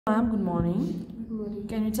Ma'am, good morning. Good morning.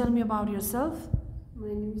 Can you tell me about yourself? My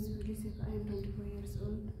name is Phurli. I am 24 years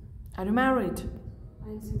old. Are you married? I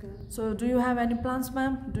am single. So, do you have any plans,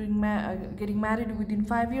 ma'am? Getting married within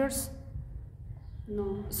 5 years?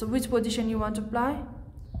 No. So, which position you want to apply?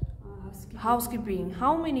 Housekeeping. Housekeeping.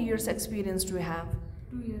 How many years experience do you have?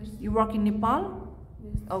 2 years. You work in Nepal?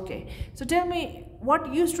 Yes. Okay. So, tell me what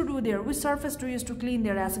you used to do there. Which surface do you used to clean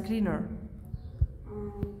there as a cleaner?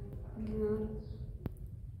 Cleaner,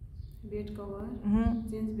 bed cover,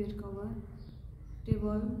 change bed cover,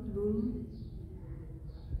 table, room.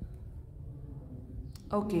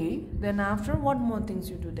 Okay. Then after, what more things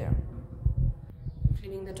you do there?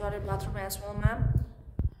 Cleaning the toilet, bathroom as well, ma'am?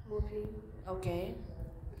 Mopping, Okay.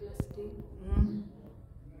 dusting.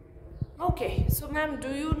 Okay, so ma'am,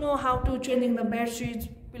 do you know how to changing the bed sheets,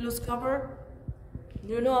 pillows cover?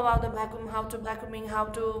 Do you know about the vacuum, how to vacuuming, how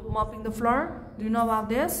to mopping the floor? Do you know about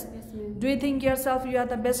this? Yes, ma'am. Do you think yourself you are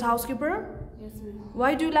the best housekeeper? Yes, ma'am.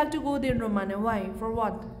 Why do you like to go there in Romania? Why? For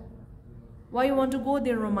what? Why you want to go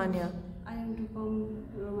there in Romania? I am to come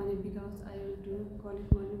Romania because I want to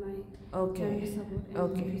collect money my family Okay. support and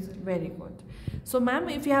Okay. future. Very good. So ma'am,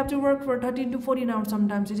 if you have to work for 13 to 14 hours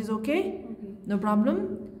sometimes, it is okay? Okay. No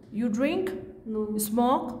problem? You drink? No.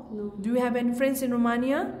 Smoke? No. Do you have any friends in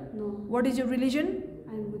Romania? No. What is your religion?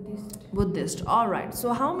 I am Buddhist. Buddhist. All right.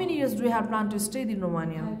 So how many years do you have planned to stay in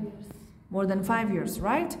Romania? 5 years. More than 5 years,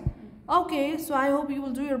 right? Okay. So I hope you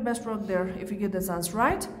will do your best work there if you get the chance,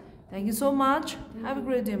 right? Thank you so much. Have a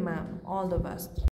great day, ma'am. All the best.